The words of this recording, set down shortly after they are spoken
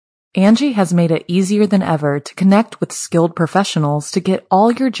Angie has made it easier than ever to connect with skilled professionals to get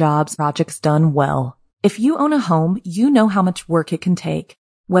all your jobs projects done well. If you own a home, you know how much work it can take,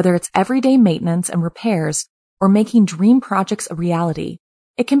 whether it's everyday maintenance and repairs or making dream projects a reality.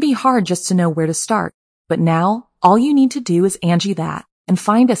 It can be hard just to know where to start, but now all you need to do is Angie that and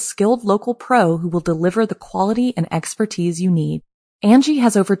find a skilled local pro who will deliver the quality and expertise you need. Angie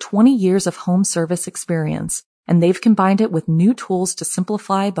has over 20 years of home service experience, and they've combined it with new tools to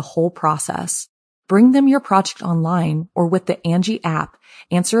simplify the whole process. Bring them your project online or with the Angie app,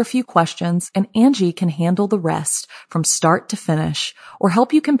 answer a few questions, and Angie can handle the rest from start to finish, or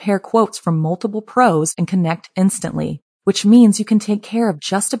help you compare quotes from multiple pros and connect instantly, which means you can take care of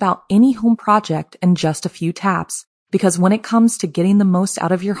just about any home project in just a few taps. Because when it comes to getting the most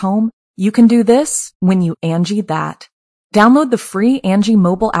out of your home, you can do this when you Angie that. Download the free Angie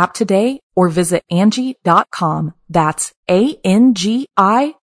mobile app today or visit Angie.com. That's ANGI.com.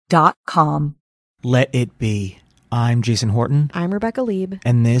 Let it be. I'm Jason Horton. I'm Rebecca Lieb.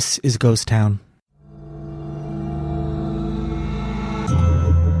 And this is Ghost Town.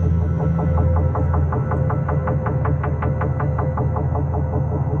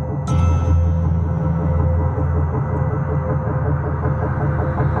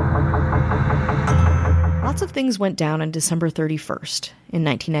 Lots of things went down on December 31st. In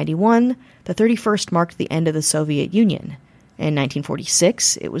 1991, the 31st marked the end of the Soviet Union. In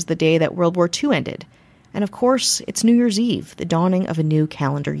 1946, it was the day that World War II ended. And of course, it's New Year's Eve, the dawning of a new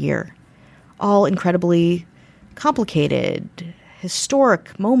calendar year. All incredibly complicated,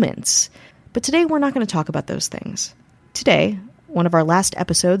 historic moments. But today we're not going to talk about those things. Today, one of our last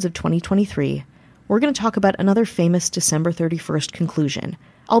episodes of 2023, we're going to talk about another famous December 31st conclusion,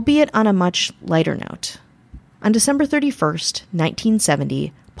 albeit on a much lighter note. On December 31st,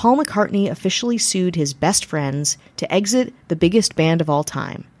 1970, Paul McCartney officially sued his best friends to exit the biggest band of all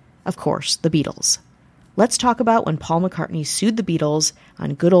time. Of course, the Beatles. Let's talk about when Paul McCartney sued the Beatles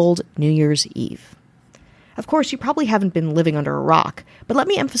on good old New Year's Eve. Of course, you probably haven't been living under a rock, but let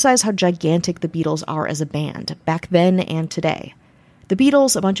me emphasize how gigantic the Beatles are as a band, back then and today. The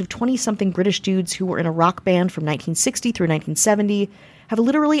Beatles, a bunch of 20-something British dudes who were in a rock band from 1960 through 1970, have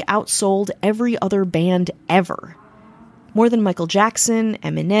literally outsold every other band ever. More than Michael Jackson,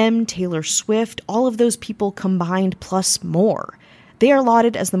 Eminem, Taylor Swift, all of those people combined plus more. They are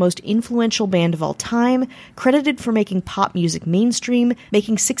lauded as the most influential band of all time, credited for making pop music mainstream,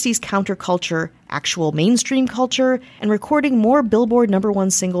 making 60s counterculture actual mainstream culture, and recording more Billboard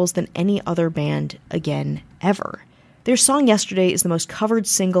 #1 singles than any other band again ever. Their song Yesterday is the most covered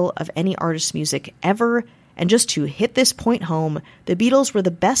single of any artist's music ever, and just to hit this point home, the Beatles were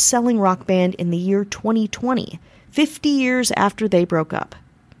the best-selling rock band in the year 2020, 50 years after they broke up.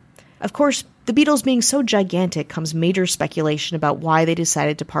 Of course, the Beatles being so gigantic comes major speculation about why they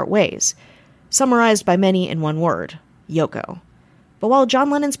decided to part ways, summarized by many in one word: Yoko. But while John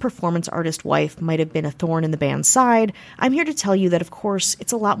Lennon's performance artist wife might have been a thorn in the band's side, I'm here to tell you that, of course,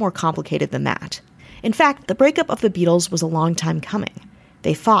 it's a lot more complicated than that. In fact, the breakup of the Beatles was a long time coming.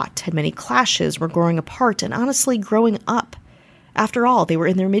 They fought, had many clashes, were growing apart, and honestly growing up. After all, they were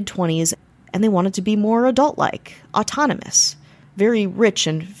in their mid-20s, and they wanted to be more adult-like, autonomous. Very rich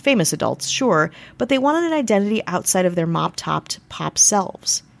and famous adults, sure, but they wanted an identity outside of their mop-topped pop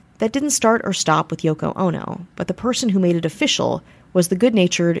selves. That didn't start or stop with Yoko Ono, but the person who made it official was the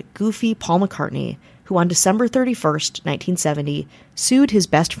good-natured, goofy Paul McCartney, who on December 31st, 1970, sued his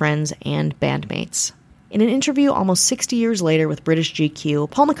best friends and bandmates. In an interview almost 60 years later with British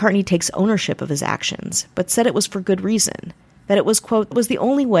GQ, Paul McCartney takes ownership of his actions, but said it was for good reason, that it was, quote, was the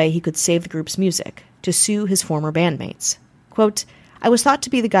only way he could save the group's music, to sue his former bandmates. Quote, I was thought to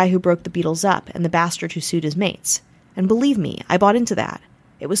be the guy who broke the Beatles up and the bastard who sued his mates. And believe me, I bought into that.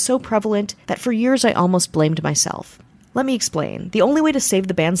 It was so prevalent that for years I almost blamed myself. Let me explain. The only way to save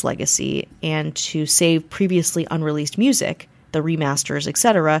the band's legacy and to save previously unreleased music, the remasters,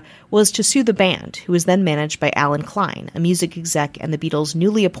 etc., was to sue the band, who was then managed by Alan Klein, a music exec and the Beatles'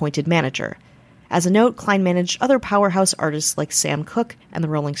 newly appointed manager. As a note, Klein managed other powerhouse artists like Sam Cooke and the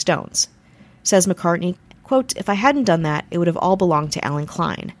Rolling Stones. Says McCartney, quote, if I hadn't done that, it would have all belonged to Alan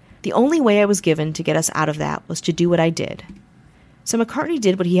Klein. The only way I was given to get us out of that was to do what I did. So McCartney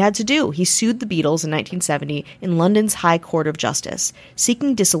did what he had to do. He sued the Beatles in 1970 in London's High Court of Justice,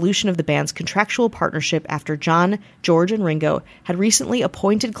 seeking dissolution of the band's contractual partnership after John, George, and Ringo had recently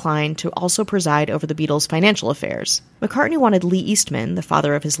appointed Klein to also preside over the Beatles' financial affairs. McCartney wanted Lee Eastman, the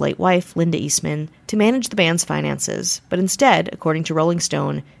father of his late wife, Linda Eastman, to manage the band's finances, but instead, according to Rolling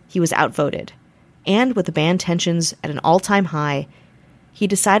Stone, he was outvoted. And with the band tensions at an all-time high, he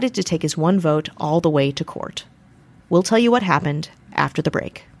decided to take his one vote all the way to court. We'll tell you what happened after the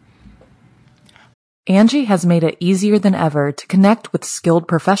break. Angie has made it easier than ever to connect with skilled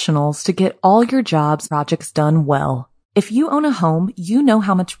professionals to get all your jobs projects done well. If you own a home, you know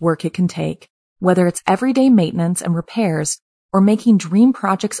how much work it can take, whether it's everyday maintenance and repairs or making dream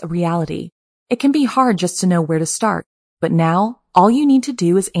projects a reality. It can be hard just to know where to start, but now all you need to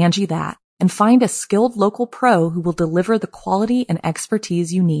do is Angie that and find a skilled local pro who will deliver the quality and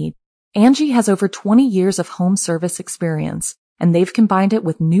expertise you need. Angie has over 20 years of home service experience, and they've combined it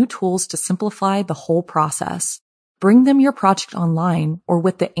with new tools to simplify the whole process. Bring them your project online or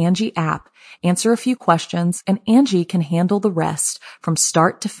with the Angie app, answer a few questions, and Angie can handle the rest from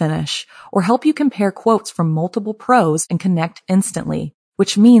start to finish or help you compare quotes from multiple pros and connect instantly,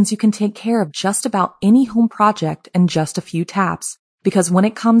 which means you can take care of just about any home project in just a few taps. Because when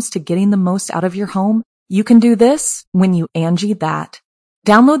it comes to getting the most out of your home, you can do this when you Angie that.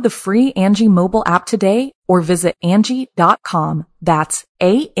 Download the free Angie mobile app today or visit Angie.com. That's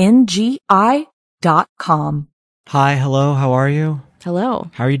ANGI.com. Hi, hello, how are you? Hello.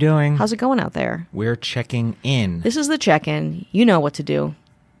 How are you doing? How's it going out there? We're checking in. This is the check-in. You know what to do.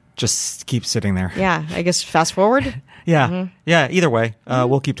 Just keep sitting there. Yeah, I guess fast forward. Yeah, either way,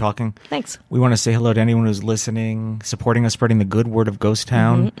 we'll keep talking. Thanks. We want to say hello to anyone who's listening, supporting us, spreading the good word of Ghost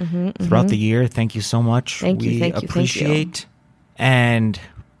Town throughout the year. Thank you so much. Thank you. We appreciate. And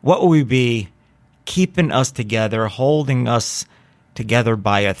what will we be? Keeping us together, holding us together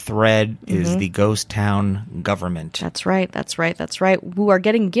by a thread is the Ghost Town government. That's right. Who are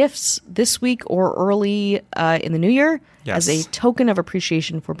getting gifts this week or early in the new year as a token of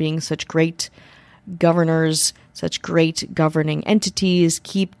appreciation for being such great governors, such great governing entities.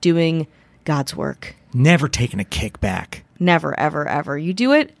 Keep doing God's work. Never taking a kickback. Never, ever, ever. You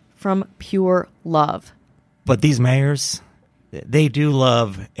do it from pure love. But these mayors, they do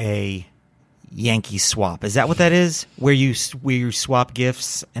love a Yankee swap. Is that what that is? Where you swap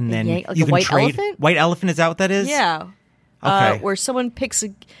gifts and then like you a can white trade. elephant? White elephant, is that what that is? Yeah. Okay. Where someone picks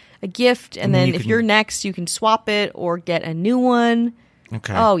a gift and then if you're next, you can swap it or get a new one.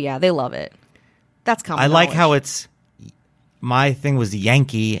 Okay. Oh, yeah. They love it. That's common I like knowledge. how it's, my thing was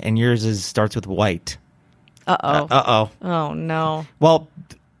Yankee and yours starts with white. Uh-oh. Oh, no. Well,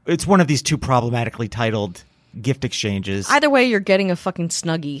 it's one of these two problematically titled gift exchanges. Either way, you're getting a fucking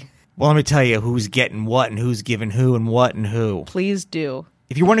Snuggie. Well, let me tell you who's getting what and who's giving who and what and who. Please do.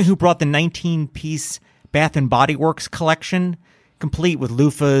 If you're wondering who brought the 19-piece Bath and Body Works collection, complete with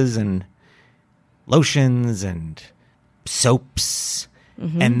loofahs and lotions and soaps,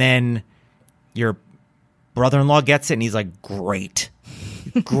 and then your brother-in-law gets it and he's like, great,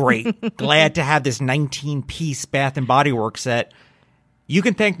 glad to have this 19-piece Bath and Body Works set, you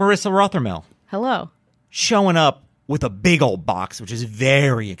can thank Marissa Rothermel. Hello. Showing up with a big old box, which is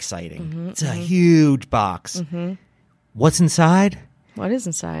very exciting. It's a huge box. What's inside? What is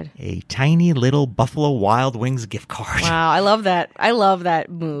inside? A tiny little Buffalo Wild Wings gift card. Wow, I love that. I love that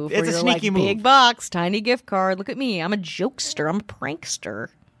move. It's where a you're sneaky like, move. Big box, tiny gift card. Look at me. I'm a jokester. I'm a prankster.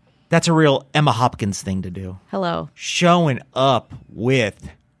 That's a real Emma Hopkins thing to do. Hello. Showing up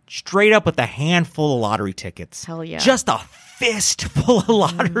straight up with a handful of lottery tickets. Hell yeah. Just a fistful of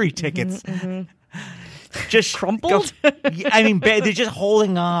lottery tickets. Just crumpled? I mean, they're just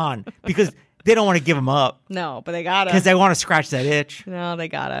holding on because they don't want to give them up. No, but they gotta. Because they want to scratch that itch. No, they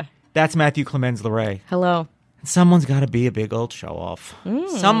gotta. That's Matthew Clemens LeRae. Hello. Someone's got to be a big old show off.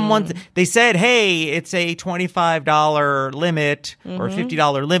 They said, hey, it's a $25 limit or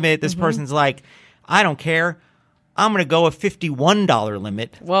 $50 limit. This person's like, I don't care. I'm going to go a $51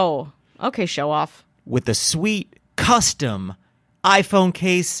 limit. Whoa. Okay, show off. With a sweet custom iPhone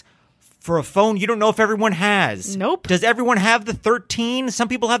case for a phone you don't know if everyone has. Nope. Does everyone have the 13? Some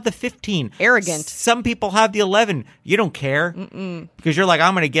people have the 15. Arrogant. Some people have the 11. You don't care. Because you're like,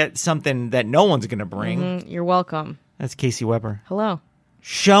 I'm going to get something that no one's going to bring. You're welcome. That's Casey Weber. Hello.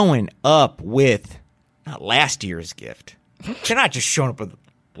 Showing up with not last year's gift. They're not just showing up with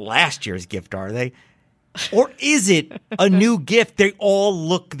last year's gift, are they? Or is it a new gift? They all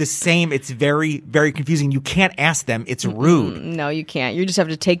look the same. It's very, very confusing. You can't ask them. It's rude. No, you can't. You just have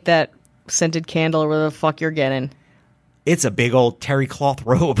to take that scented candle or whatever the fuck you're getting. It's a big old terry cloth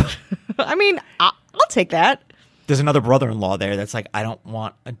robe. I mean, I'll take that. There's another brother-in-law there that's like, I don't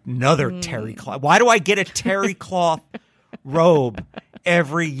want another terry cloth. Why do I get a terry cloth robe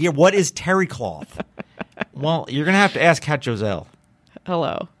every year? What is terry cloth? Well, you're going to have to ask Kat Joselle.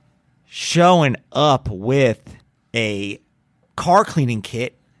 Hello. Showing up with a car cleaning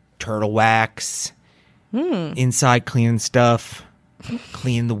kit, turtle wax, inside cleaning stuff,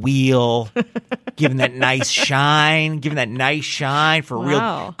 cleaning the wheel, giving that nice shine for a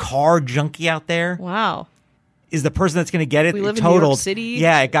real car junkie out there. Wow. is the person that's going to get it We live totaled. in New York City.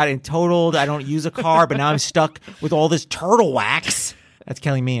 Yeah, it got it totaled. I don't use a car, but now I'm stuck with all this turtle wax. That's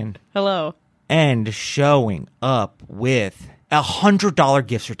Kelly Meehan. Hello. And showing up with $100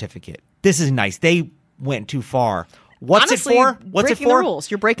 gift certificate. This is nice. They went too far. What's Honestly, it for? What's it breaking for? the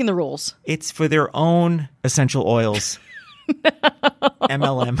rules. You're breaking the rules. It's for their own essential oils.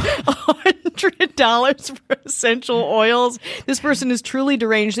 MLM. $100 for essential oils. This person is truly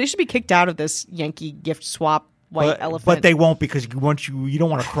deranged. They should be kicked out of this Yankee gift swap white elephant. But they won't, because you don't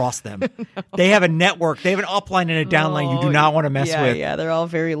want to cross them. No. They have a network. They have an upline and a downline you do not want to mess with. Yeah, they're all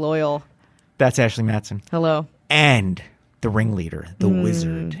very loyal. That's Ashley Matson. Hello. And the ringleader, the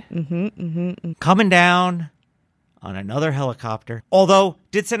wizard. Coming down on another helicopter. Although,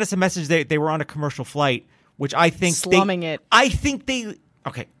 did send us a message they were on a commercial flight, which I think slumming it. I think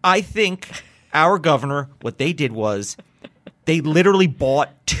our governor, what they did was they literally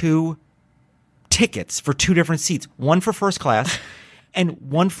bought 2 tickets for 2 different seats, one for first class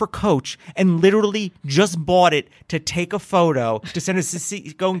and one for coach, and literally just bought it to take a photo to send us to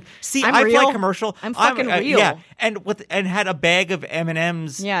see. Going, see, I fly commercial. I'm fucking real. Yeah, and had a bag of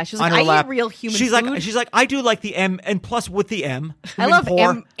M&Ms. Yeah, she's on like, her lap. I eat real human she's food. She's like, I do like the M, and plus with the M. I love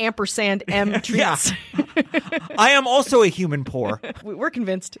poor. ampersand M treats. Yeah. I am also a human poor. We're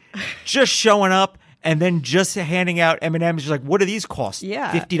convinced. Just showing up. And then just handing out M&Ms. You're like, what do these cost?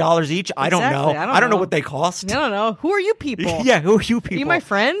 Yeah. $50 each? I don't know. I don't know what they cost. I don't know. Who are you people? Yeah, who are you people? Are you my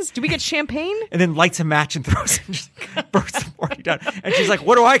friends? Do we get champagne? And then lights a match and throws it, just bursts the party down. And she's like,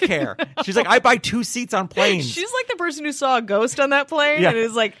 what do I care? She's like, I buy 2 seats on planes. She's like the person who saw a ghost on that plane and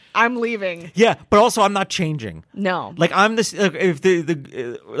is like, I'm leaving. Yeah, but also I'm not changing. No. Like I'm this, if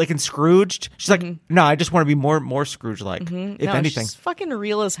like in Scrooged, she's like, no, I just want to be more Scrooge-like, if anything. She's fucking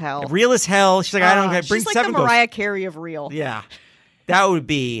real as hell. Real as hell. She's like, I don't bring she's like 7 the Mariah Carey of real. Yeah. That would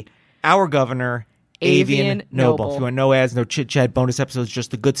be our governor, Avian Noble. If you want no ads, no chit-chat, bonus episodes,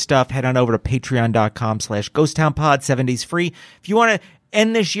 just the good stuff, head on over to patreon.com/ghosttownpod, 7 days free. If you want to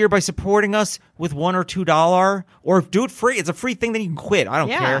end this year by supporting us with $1 or $2, or do it free, it's a free thing, then you can quit. I don't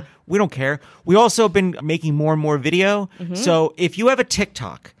care. We don't care. We also have been making more and more video. So if you have a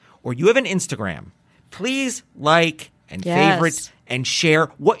TikTok or you have an Instagram, please like and favorite and share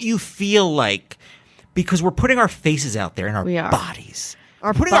what you feel like, because we're putting our faces out there and our bodies.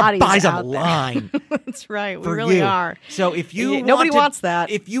 We're putting our bodies on the line. That's right. We really are. So if you nobody wants that.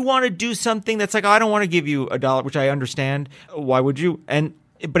 If you want to do something that's like, I don't want to give you $1, which I understand. Why would you?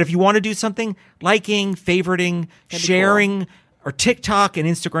 But if you want to do something, liking, favoriting, sharing, our TikTok and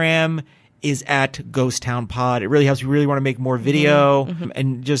Instagram is at Ghost Town Pod. It really helps. We really want to make more video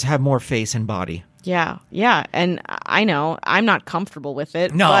and just have more face and body. Yeah. And I know I'm not comfortable with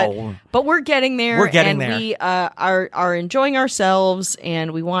it. No. But we're getting there. We're getting there. We are enjoying ourselves,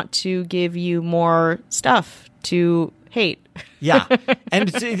 and we want to give you more stuff to hate. Yeah. And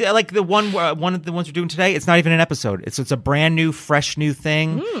it's, like one of the ones we're doing today, it's not even an episode. It's a brand new, fresh new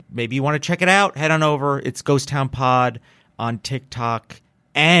thing. Maybe you want to check it out. Head on over. It's Ghost Town Pod on TikTok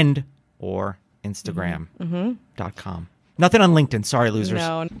and or Instagram.com. Nothing on LinkedIn. Sorry, losers.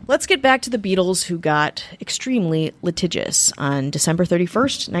 No. Let's get back to the Beatles, who got extremely litigious on December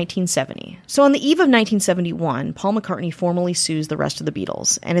 31st, 1970. So on the eve of 1971, Paul McCartney formally sues the rest of the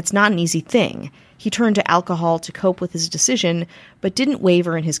Beatles, and it's not an easy thing. He turned to alcohol to cope with his decision, but didn't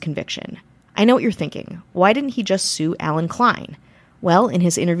waver in his conviction. I know what you're thinking. Why didn't he just sue Alan Klein? Well, in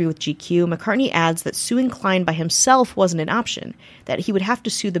his interview with GQ, McCartney adds that suing Klein by himself wasn't an option, that he would have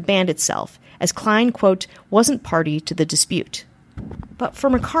to sue the band itself, as Klein, quote, wasn't party to the dispute. But for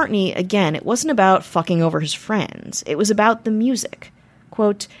McCartney, again, it wasn't about fucking over his friends. It was about the music.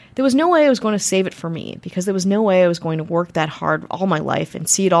 Quote, there was no way I was going to save it for me, because there was no way I was going to work that hard all my life and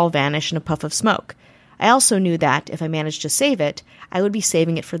see it all vanish in a puff of smoke. I also knew that, if I managed to save it, I would be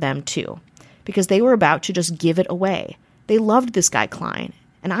saving it for them too, because they were about to just give it away. They loved this guy Klein,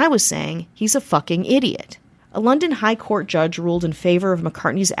 and I was saying he's a fucking idiot. A London High Court judge ruled in favor of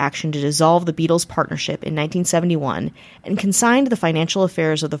McCartney's action to dissolve the Beatles' partnership in 1971 and consigned the financial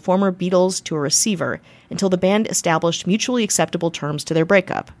affairs of the former Beatles to a receiver until the band established mutually acceptable terms to their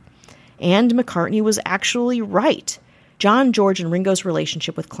breakup. And McCartney was actually right. John, George, and Ringo's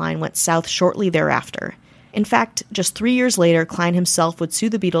relationship with Klein went south shortly thereafter. In fact, just 3 years later, Klein himself would sue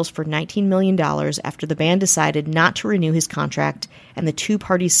the Beatles for $19 million after the band decided not to renew his contract, and the two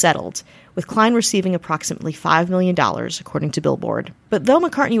parties settled, with Klein receiving approximately $5 million, according to Billboard. But though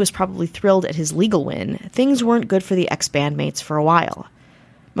McCartney was probably thrilled at his legal win, things weren't good for the ex-bandmates for a while.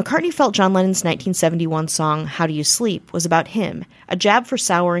 McCartney felt John Lennon's 1971 song, How Do You Sleep, was about him, a jab for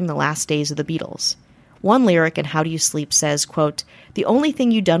souring the last days of the Beatles. One lyric in How Do You Sleep says, quote, "The only thing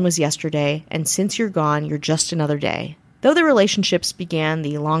you done was yesterday, and since you're gone, you're just another day." Though their relationships began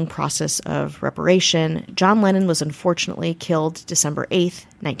the long process of reparation, John Lennon was unfortunately killed December 8th,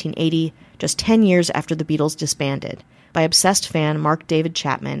 1980, just 10 years after the Beatles disbanded, by obsessed fan Mark David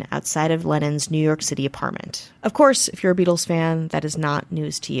Chapman outside of Lennon's New York City apartment. Of course, if you're a Beatles fan, that is not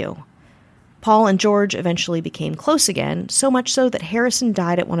news to you. Paul and George eventually became close again, so much so that Harrison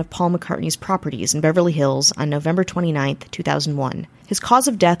died at one of Paul McCartney's properties in Beverly Hills on November 29, 2001. His cause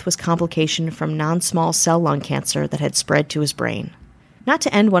of death was complication from non-small cell lung cancer that had spread to his brain. Not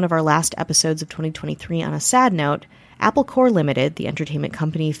to end one of our last episodes of 2023 on a sad note, Apple Corps Limited, the entertainment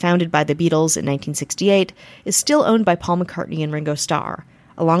company founded by the Beatles in 1968, is still owned by Paul McCartney and Ringo Starr,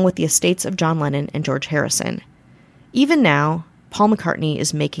 along with the estates of John Lennon and George Harrison. Even now, Paul McCartney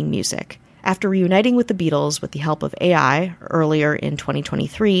is making music. After reuniting with the Beatles with the help of AI earlier in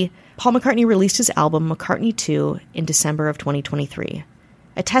 2023, Paul McCartney released his album McCartney 2 in December of 2023.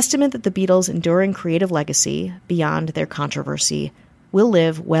 A testament that the Beatles' enduring creative legacy, beyond their controversy, will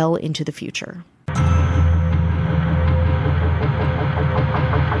live well into the future.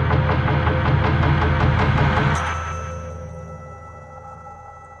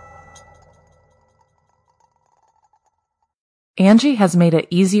 Angie has made it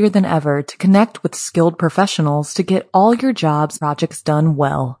easier than ever to connect with skilled professionals to get all your jobs projects done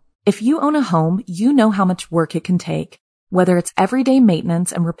well. If you own a home, you know how much work it can take, whether it's everyday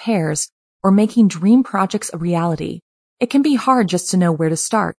maintenance and repairs or making dream projects a reality. It can be hard just to know where to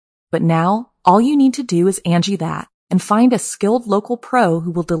start, but now all you need to do is Angie that and find a skilled local pro who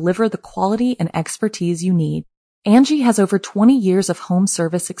will deliver the quality and expertise you need. Angie has over 20 years of home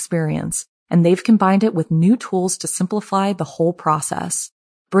service experience, and they've combined it with new tools to simplify the whole process.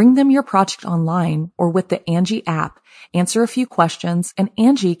 Bring them your project online or with the Angie app, answer a few questions, and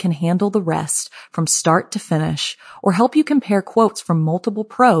Angie can handle the rest from start to finish, or help you compare quotes from multiple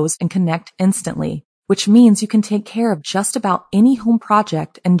pros and connect instantly, which means you can take care of just about any home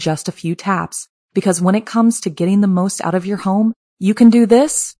project in just a few taps. Because when it comes to getting the most out of your home, you can do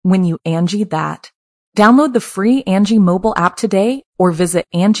this when you Angie that. Download the free Angie mobile app today or visit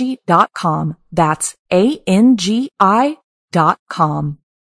Angie.com. That's ANGI.com.